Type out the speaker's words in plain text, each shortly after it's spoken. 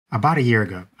About a year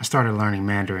ago, I started learning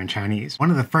Mandarin Chinese. One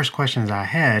of the first questions I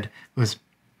had was,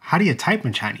 how do you type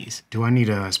in Chinese? Do I need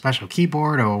a special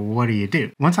keyboard or what do you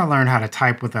do? Once I learned how to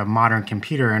type with a modern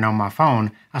computer and on my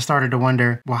phone, I started to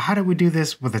wonder, well, how do we do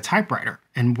this with a typewriter?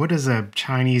 And what does a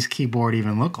Chinese keyboard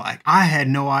even look like? I had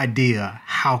no idea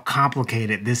how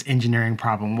complicated this engineering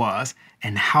problem was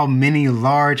and how many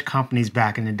large companies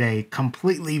back in the day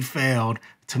completely failed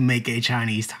to make a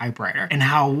Chinese typewriter, and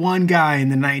how one guy in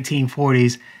the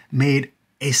 1940s made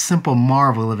a simple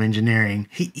marvel of engineering.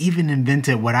 He even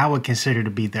invented what I would consider to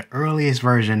be the earliest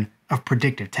version of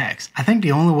predictive text. I think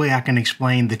the only way I can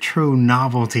explain the true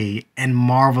novelty and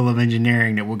marvel of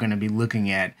engineering that we're going to be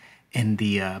looking at in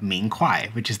the Ming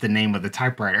Kuai, which is the name of the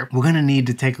typewriter, we're going to need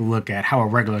to take a look at how a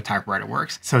regular typewriter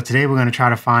works. So today we're going to try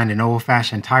to find an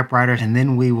old-fashioned typewriter, and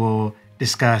then we will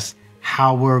discuss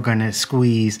how we're going to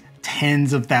squeeze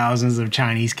tens of thousands of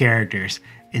Chinese characters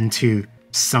into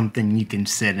something you can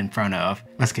sit in front of.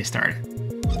 Let's get started.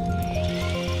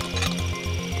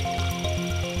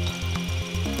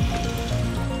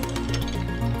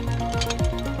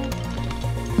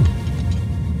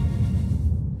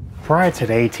 Prior to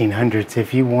the 1800s,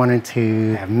 if you wanted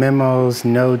to have memos,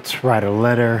 notes, write a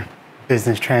letter,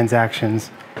 business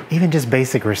transactions, even just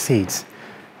basic receipts,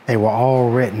 they were all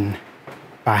written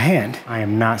by hand. I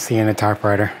am not seeing a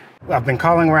typewriter. I've been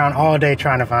calling around all day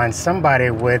trying to find somebody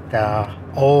with an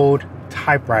old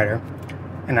typewriter,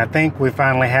 and I think we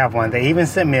finally have one. They even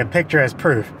sent me a picture as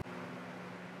proof.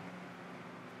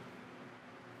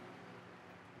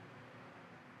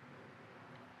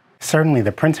 Certainly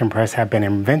the printing press had been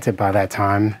invented by that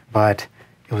time, but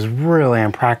it was really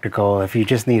impractical. If you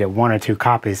just needed one or two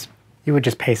copies, you would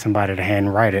just pay somebody to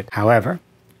hand write it. However,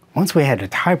 once we had a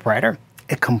typewriter,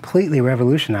 it completely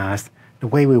revolutionized the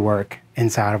way we work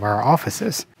inside of our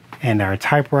offices. And our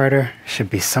typewriter should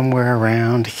be somewhere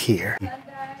around here.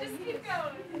 Just keep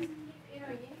going.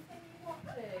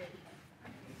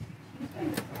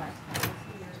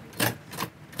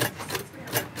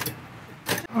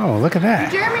 Oh, look at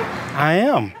that. Jeremy? I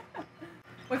am.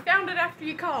 We found it after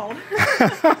you called.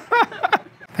 I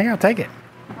think I'll take it.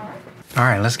 All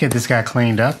right, let's get this guy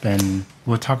cleaned up and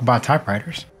we'll talk about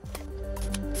typewriters.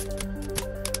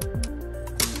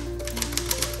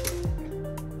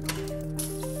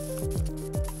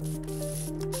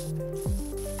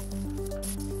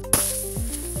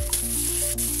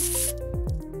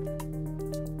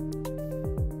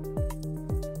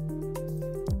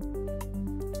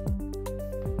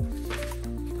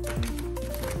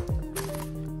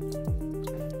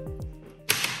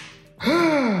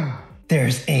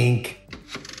 There's ink.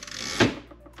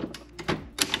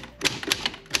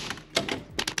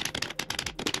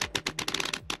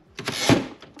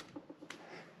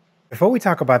 Before we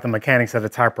talk about the mechanics of the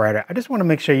typewriter, I just want to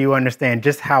make sure you understand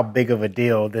just how big of a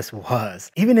deal this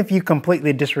was. Even if you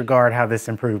completely disregard how this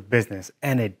improved business,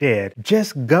 and it did,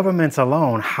 just governments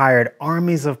alone hired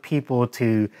armies of people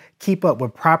to keep up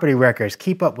with property records,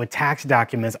 keep up with tax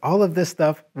documents. All of this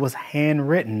stuff was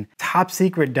handwritten. Top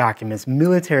secret documents,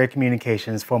 military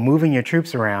communications for moving your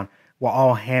troops around were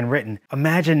all handwritten.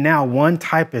 Imagine now one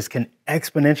typist can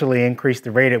exponentially increase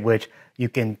the rate at which you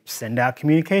can send out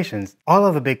communications. All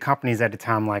of the big companies at the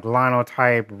time, like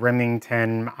Linotype,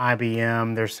 Remington,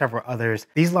 IBM, there's several others,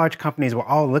 these large companies were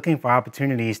all looking for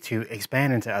opportunities to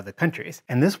expand into other countries.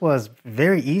 And this was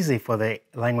very easy for the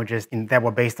languages that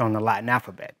were based on the Latin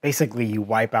alphabet. Basically, you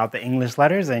wipe out the English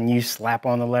letters and you slap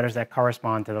on the letters that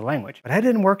correspond to the language. But that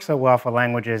didn't work so well for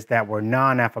languages that were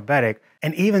non-alphabetic,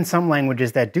 and even some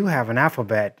languages that do have an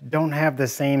alphabet don't have the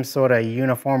same sort of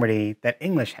uniformity that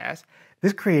English has.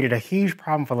 This created a huge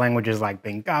problem for languages like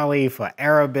Bengali, for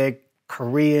Arabic,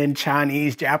 Korean,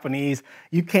 Chinese, Japanese.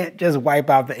 You can't just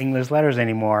wipe out the English letters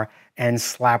anymore and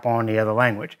slap on the other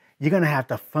language. You're going to have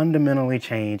to fundamentally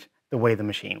change the way the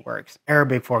machine works.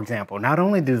 Arabic, for example, not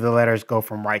only do the letters go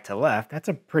from right to left, that's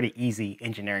a pretty easy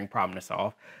engineering problem to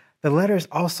solve, the letters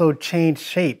also change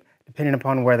shape depending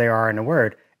upon where they are in the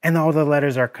word. And all the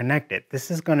letters are connected. This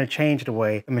is going to change the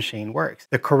way the machine works.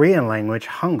 The Korean language,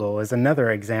 Hangul, is another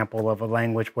example of a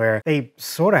language where they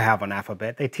sort of have an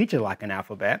alphabet. They teach it like an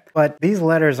alphabet, but these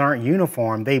letters aren't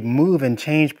uniform. They move and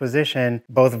change position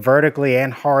both vertically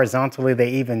and horizontally. They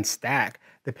even stack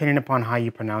depending upon how you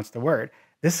pronounce the word.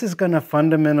 This is going to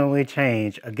fundamentally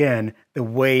change, again, the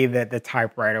way that the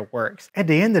typewriter works. At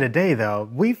the end of the day, though,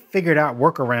 we figured out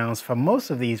workarounds for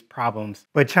most of these problems,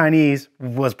 but Chinese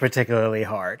was particularly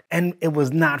hard. And it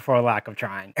was not for a lack of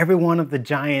trying. Every one of the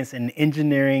giants in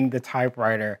engineering the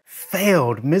typewriter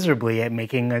failed miserably at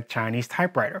making a Chinese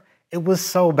typewriter. It was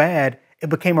so bad, It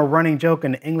became a running joke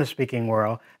in the English-speaking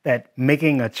world that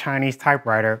making a Chinese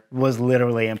typewriter was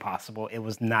literally impossible. It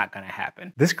was not going to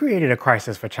happen. This created a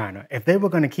crisis for China. If they were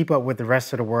going to keep up with the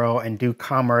rest of the world and do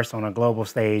commerce on a global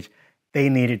stage, they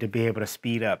needed to be able to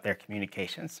speed up their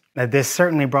communications. Now, this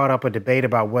certainly brought up a debate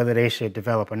about whether they should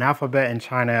develop an alphabet in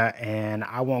China, and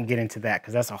I won't get into that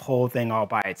because that's a whole thing all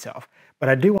by itself. But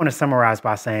I do want to summarize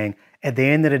by saying, at the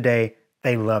end of the day,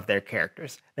 they love their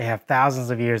characters. They have thousands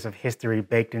of years of history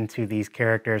baked into these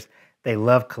characters. They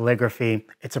love calligraphy.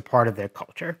 It's a part of their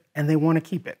culture, and they want to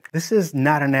keep it. This is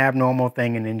not an abnormal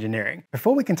thing in engineering.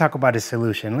 Before we can talk about a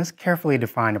solution, let's carefully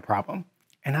define the problem.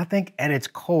 And I think at its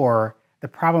core, the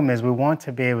problem is we want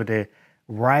to be able to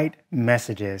write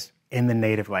messages in the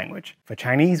native language. For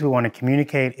Chinese, we want to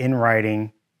communicate in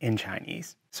writing in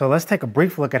Chinese. So let's take a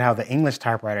brief look at how the English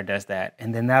typewriter does that,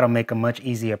 and then that'll make a much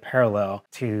easier parallel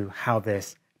to how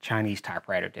this Chinese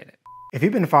typewriter did it. If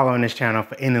you've been following this channel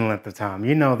for any length of time,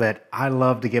 you know that I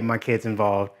love to get my kids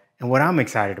involved and what I'm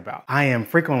excited about. I am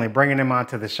frequently bringing them out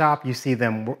to the shop. You see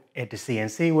them at the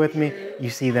CNC with me.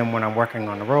 You see them when I'm working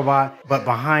on the robot. But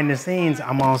behind the scenes,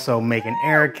 I'm also making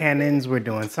air cannons. We're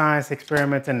doing science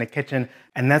experiments in the kitchen.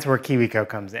 And that's where KiwiCo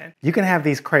comes in. You can have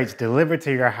these crates delivered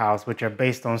to your house, which are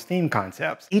based on STEAM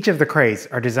concepts. Each of the crates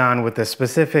are designed with a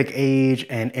specific age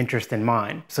and interest in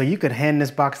mind. So you could hand this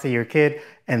box to your kid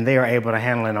and they are able to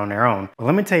handle it on their own. But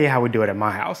let me tell you how we do it at my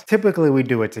house. Typically, we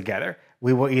do it together.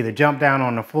 We will either jump down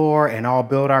on the floor and all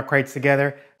build our crates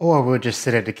together, or we'll just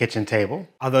sit at the kitchen table.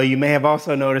 Although you may have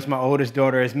also noticed my oldest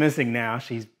daughter is missing now.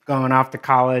 She's gone off to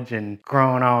college and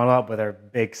growing all up with her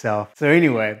big self. So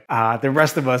anyway, the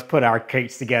rest of us put our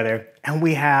crates together and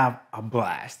we have a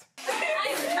blast.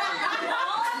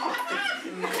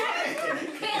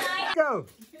 Go,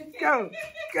 go,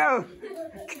 go,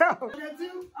 go. All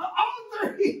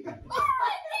three.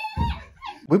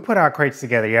 We put our crates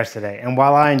together yesterday, and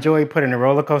while I enjoy putting the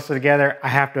roller coaster together, I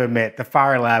have to admit the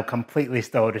Fire Lab completely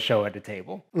stole the show at the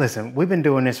table. Listen, we've been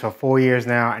doing this for 4 years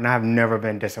now, and I've never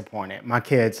been disappointed. My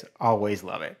kids always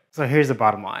love it. So here's the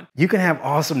bottom line. You can have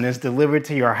awesomeness delivered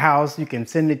to your house, you can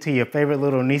send it to your favorite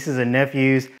little nieces and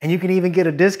nephews, and you can even get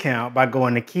a discount by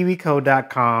going to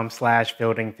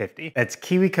kiwico.com/fielding50. That's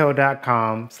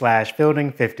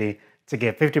kiwico.com/fielding50 to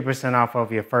get 50% off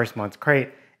of your first month's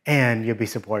crate, and you'll be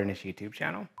supporting this YouTube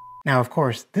channel. Now, of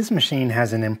course, this machine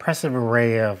has an impressive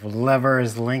array of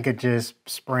levers, linkages,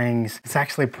 springs. It's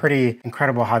actually pretty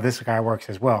incredible how this guy works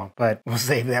as well, but we'll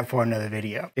save that for another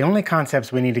video. The only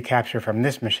concepts we need to capture from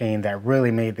this machine that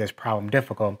really made this problem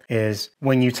difficult is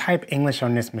when you type English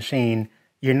on this machine,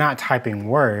 you're not typing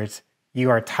words,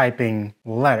 you are typing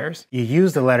letters. You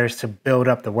use the letters to build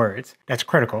up the words. That's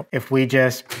critical. If we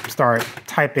just start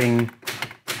typing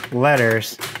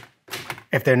letters,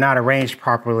 if they're not arranged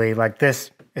properly, like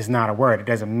this is not a word, it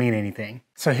doesn't mean anything.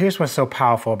 So here's what's so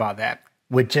powerful about that.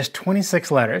 With just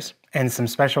 26 letters and some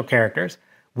special characters,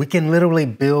 we can literally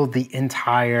build the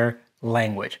entire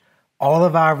language. All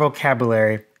of our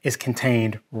vocabulary is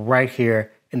contained right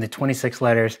here in the 26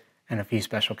 letters and a few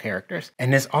special characters.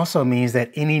 And this also means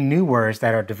that any new words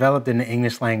that are developed in the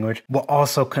English language will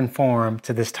also conform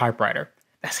to this typewriter.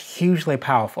 That's hugely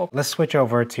powerful. Let's switch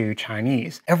over to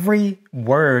Chinese. Every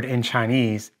word in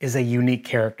Chinese is a unique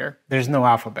character. There's no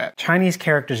alphabet. Chinese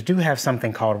characters do have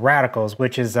something called radicals,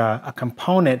 which is a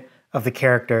component of the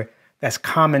character that's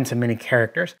common to many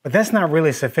characters, but that's not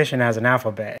really sufficient as an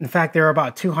alphabet. In fact, there are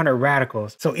about 200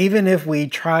 radicals. So even if we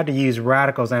tried to use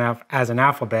radicals as an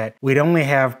alphabet, we'd only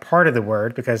have part of the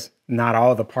word because not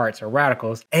all the parts are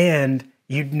radicals, and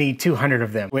you'd need 200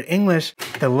 of them. With English,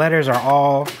 the letters are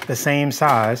all the same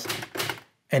size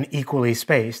and equally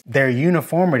spaced. Their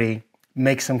uniformity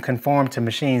makes them conform to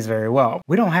machines very well.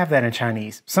 We don't have that in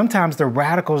Chinese. Sometimes the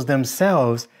radicals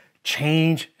themselves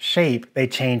change shape, they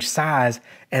change size,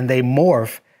 and they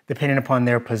morph depending upon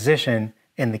their position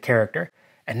in the character.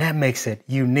 And that makes it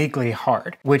uniquely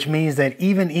hard, which means that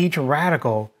even each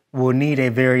radical will need a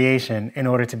variation in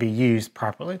order to be used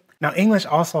properly. Now, English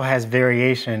also has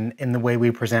variation in the way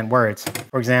we present words.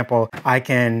 For example, I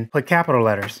can put capital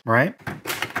letters, right?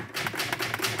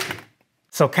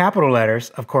 So capital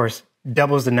letters, of course,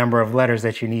 doubles the number of letters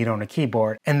that you need on a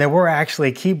keyboard. And there were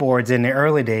actually keyboards in the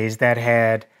early days that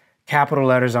had capital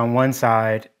letters on one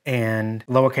side and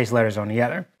lowercase letters on the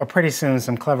other. But pretty soon,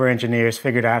 some clever engineers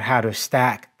figured out how to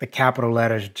stack the capital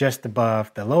letters just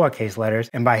above the lowercase letters.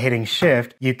 And by hitting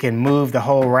Shift, you can move the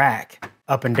whole rack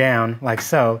up and down like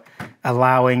so,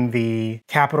 allowing the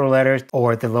capital letters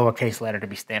or the lowercase letter to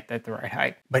be stamped at the right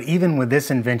height. But even with this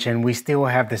invention, we still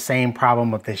have the same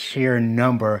problem of the sheer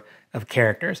number of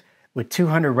characters. With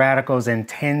 200 radicals and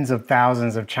tens of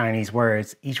thousands of Chinese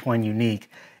words, each one unique,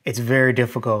 it's very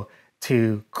difficult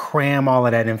to cram all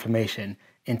of that information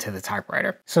into the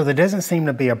typewriter. So there doesn't seem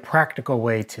to be a practical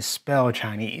way to spell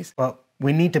Chinese, but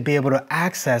we need to be able to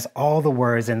access all the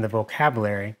words in the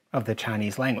vocabulary of the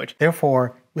Chinese language.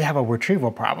 Therefore, we have a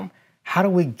retrieval problem. How do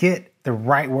we get the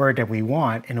right word that we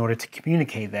want in order to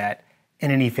communicate that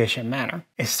in an efficient manner?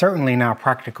 It's certainly not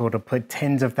practical to put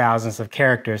tens of thousands of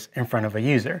characters in front of a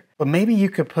user, but maybe you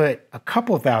could put a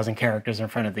couple thousand characters in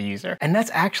front of the user. And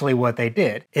that's actually what they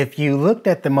did. If you looked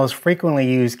at the most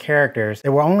frequently used characters,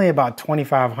 there were only about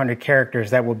 2,500 characters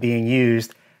that were being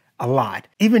used a lot.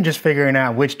 Even just figuring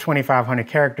out which 2,500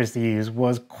 characters to use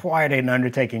was quite an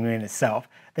undertaking in itself.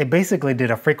 They basically did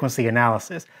a frequency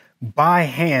analysis. By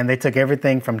hand, they took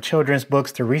everything from children's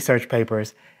books to research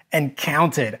papers and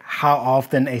counted how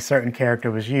often a certain character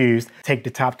was used. Take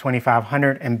the top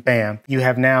 2,500 and bam, you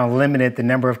have now limited the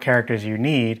number of characters you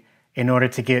need in order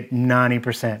to get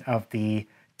 90% of the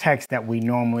text that we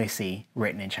normally see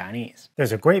written in Chinese.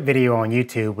 There's a great video on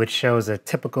YouTube which shows a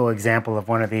typical example of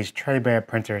one of these tray bed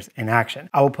printers in action.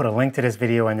 I will put a link to this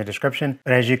video in the description,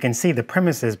 but as you can see, the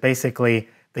premise is basically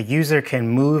the user can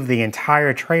move the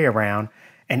entire tray around,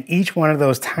 and each one of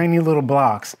those tiny little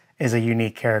blocks is a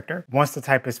unique character. Once the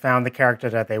typist found the character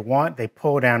that they want, they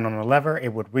pull down on the lever,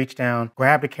 it would reach down,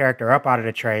 grab the character up out of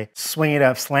the tray, swing it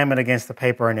up, slam it against the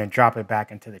paper, and then drop it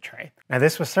back into the tray. Now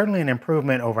this was certainly an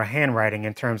improvement over handwriting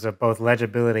in terms of both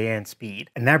legibility and speed.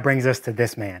 And that brings us to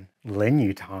this man, Lin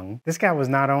Yutong. This guy was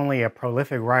not only a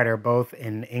prolific writer both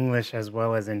in English as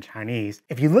well as in Chinese.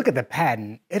 If you look at the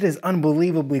patent, it is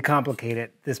unbelievably complicated,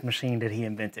 this machine that he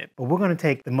invented. But we're going to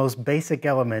take the most basic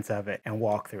elements of it and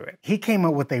walk through it. He came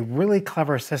up with a really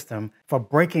clever system for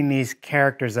breaking these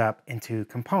characters up into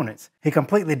components. He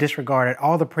completely disregarded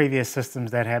all the previous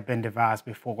systems that had been devised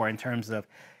before in terms of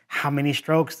how many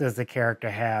strokes does the character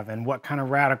have and what kind of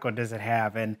radical does it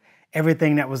have and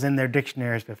everything that was in their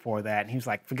dictionaries before that. And he was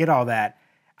like, forget all that.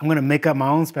 I'm going to make up my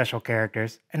own special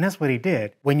characters. And that's what he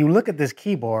did. When you look at this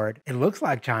keyboard, it looks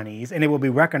like Chinese and it will be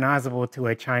recognizable to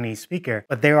a Chinese speaker,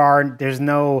 but there's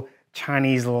no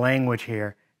Chinese language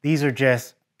here. These are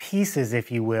just pieces,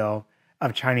 if you will,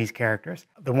 of Chinese characters.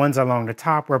 The ones along the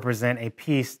top represent a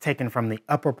piece taken from the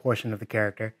upper portion of the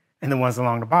character, and the ones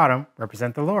along the bottom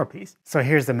represent the lower piece. So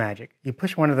here's the magic. You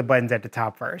push one of the buttons at the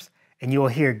top first, and you will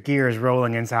hear gears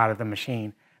rolling inside of the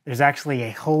machine. There's actually a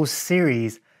whole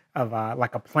series of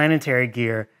like a planetary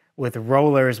gear with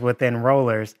rollers within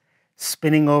rollers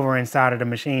spinning over inside of the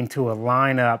machine to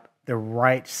align up the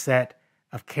right set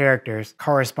of characters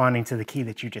corresponding to the key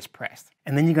that you just pressed.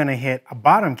 And then you're gonna hit a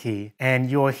bottom key and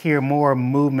you'll hear more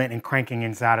movement and cranking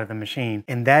inside of the machine.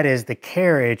 And that is the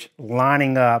carriage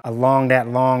lining up along that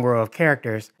long row of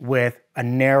characters with a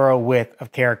narrow width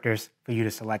of characters for you to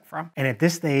select from. And at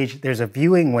this stage, there's a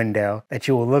viewing window that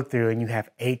you will look through and you have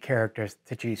 8 characters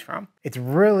to choose from. It's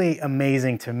really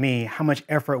amazing to me how much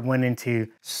effort went into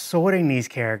sorting these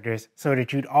characters so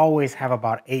that you'd always have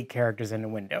about 8 characters in the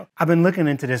window. I've been looking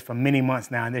into this for many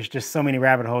months now and there's just so many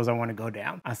rabbit holes I want to go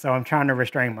down. So I'm trying to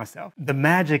restrain myself. The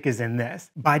magic is in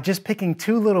this. By just picking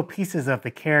 2 little pieces of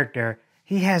the character,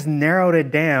 he has narrowed it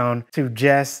down to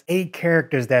just 8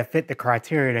 characters that fit the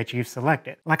criteria that you've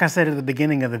selected. Like I said at the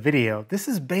beginning of the video, this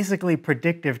is basically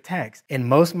predictive text. In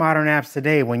most modern apps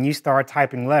today, when you start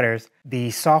typing letters,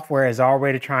 the software is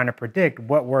already trying to predict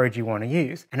what words you want to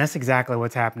use. And that's exactly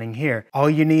what's happening here. All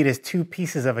you need is 2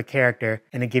 pieces of a character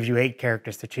and it gives you 8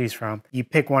 characters to choose from. You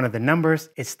pick one of the numbers,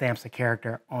 it stamps a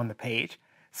character on the page.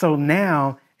 So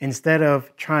now, instead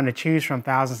of trying to choose from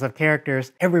thousands of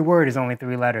characters, every word is only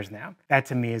 3 letters now. That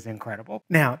to me is incredible.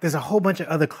 Now, there's a whole bunch of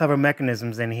other clever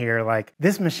mechanisms in here, like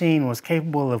this machine was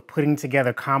capable of putting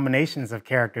together combinations of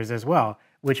characters as well,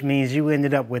 which means you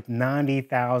ended up with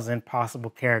 90,000 possible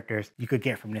characters you could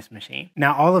get from this machine.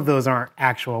 Now, all of those aren't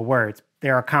actual words.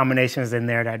 There are combinations in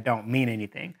there that don't mean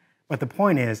anything. But the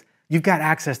point is, you've got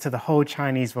access to the whole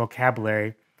Chinese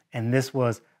vocabulary, and this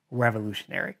was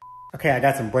revolutionary. Okay, I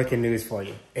got some breaking news for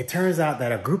you. It turns out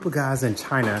that a group of guys in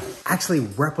China actually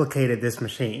replicated this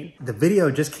machine. The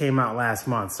video just came out last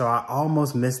month, so I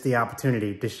almost missed the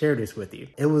opportunity to share this with you.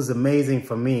 It was amazing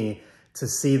for me to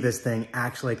see this thing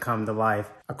actually come to life.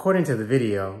 According to the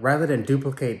video, rather than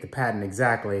duplicate the patent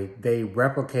exactly, they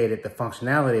replicated the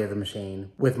functionality of the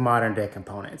machine with modern day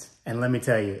components. And let me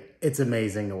tell you, it's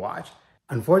amazing to watch.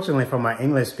 Unfortunately for my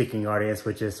English speaking audience,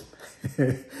 which is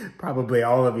probably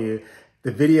all of you,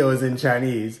 the video is in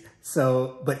Chinese,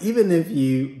 but even if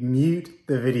you mute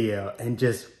the video and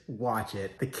just watch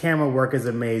it, the camera work is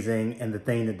amazing and the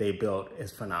thing that they built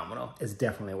is phenomenal. It's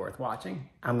definitely worth watching.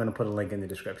 I'm gonna put a link in the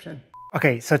description.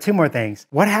 Okay, so 2 more things.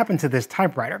 What happened to this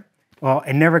typewriter? Well,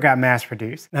 it never got mass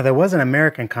produced. Now, there was an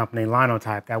American company,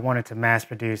 Linotype, that wanted to mass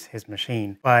produce his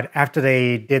machine. But after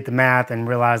they did the math and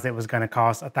realized it was going to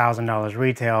cost $1,000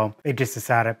 retail, they just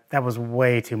decided that was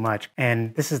way too much.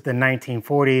 And this is the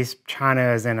 1940s.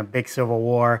 China is in a big civil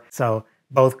war. So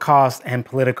both cost and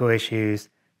political issues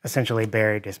essentially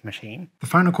buried this machine. The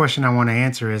final question I want to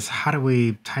answer is, how do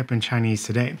we type in Chinese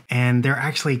today? And there are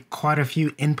actually quite a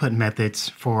few input methods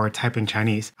for typing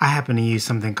Chinese. I happen to use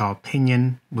something called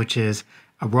pinyin, which is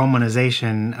a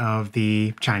romanization of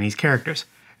the Chinese characters.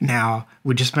 Now,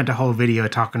 we just spent a whole video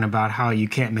talking about how you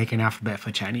can't make an alphabet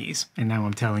for Chinese, and now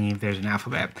I'm telling you there's an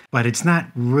alphabet. But it's not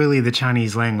really the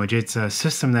Chinese language. It's a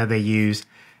system that they use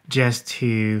just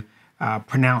to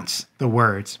pronounce the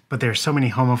words, but there's so many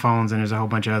homophones and there's a whole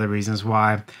bunch of other reasons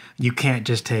why you can't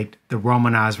just take the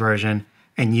Romanized version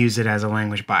and use it as a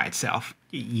language by itself.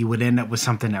 You would end up with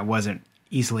something that wasn't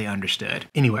easily understood.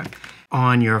 Anyway,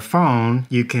 on your phone,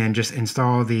 you can just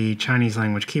install the Chinese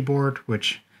language keyboard,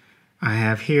 which I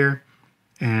have here,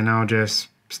 and I'll just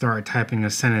start typing a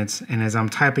sentence. And as I'm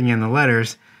typing in the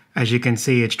letters, as you can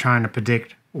see, it's trying to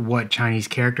predict what Chinese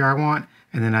character I want,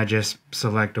 and then I just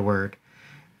select a word.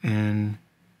 And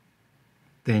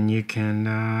then you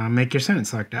can make your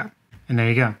sentence like that. And there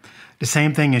you go. The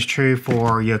same thing is true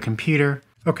for your computer.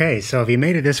 Okay, so if you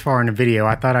made it this far in the video,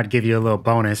 I thought I'd give you a little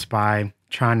bonus by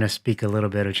trying to speak a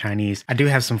little bit of Chinese. I do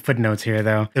have some footnotes here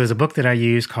though. There was a book that I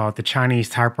used called The Chinese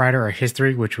Typewriter or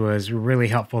History, which was really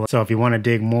helpful. So if you want to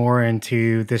dig more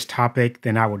into this topic,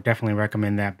 then I would definitely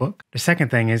recommend that book. The second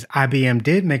thing is IBM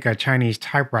did make a Chinese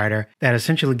typewriter that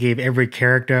essentially gave every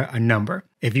character a number.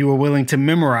 If you were willing to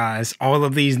memorize all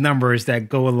of these numbers that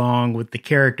go along with the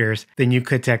characters, then you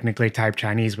could technically type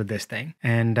Chinese with this thing.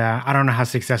 And I don't know how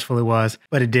successful it was,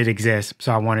 but it did exist.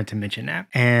 So I wanted to mention that.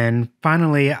 And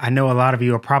finally, I know a lot of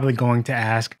you are probably going to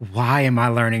ask, why am I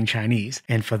learning Chinese?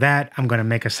 And for that, I'm going to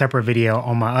make a separate video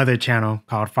on my other channel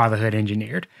called Fatherhood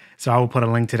Engineered. So I will put a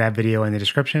link to that video in the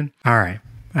description. All right,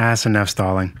 that's enough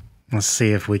stalling. Let's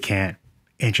see if we can't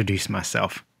introduce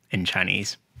myself in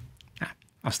Chinese.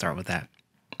 I'll start with that.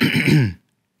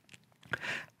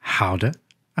 好的，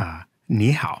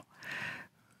你好，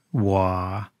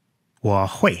我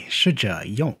会试着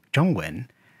用中文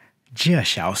介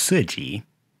绍自己。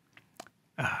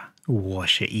我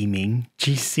是一名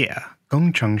机械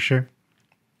工程师，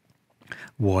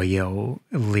我有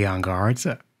2个儿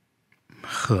子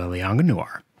和2个女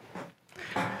儿。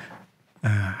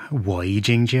我已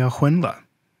经结婚了，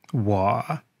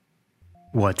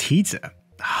我妻子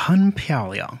很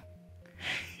漂亮。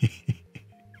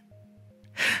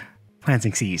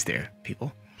Planting seeds there,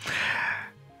 people.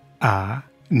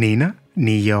 你呢？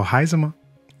你有孩子吗？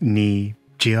你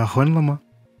结婚了吗？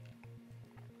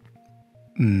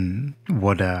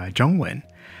我的中文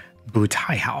不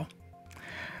太好，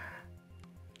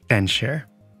但是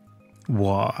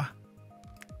我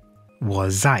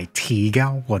在提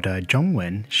高我的中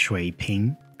文水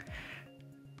平。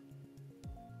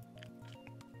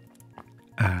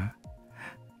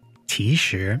其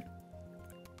实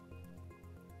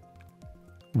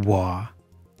我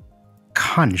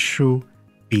看书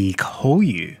比口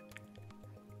语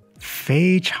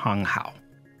非常好。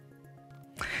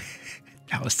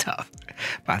That was tough,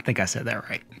 but I think I said that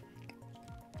right.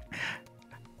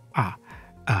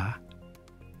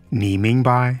 你明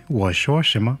白我说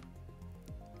什么？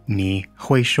你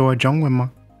会说中文吗？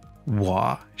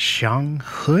我想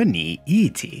和你一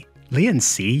起练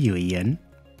习语言，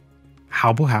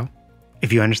好不好？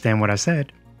 If you understand what I said,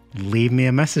 leave me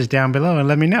a message down below and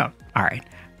let me know. All right,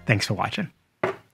 thanks for watching.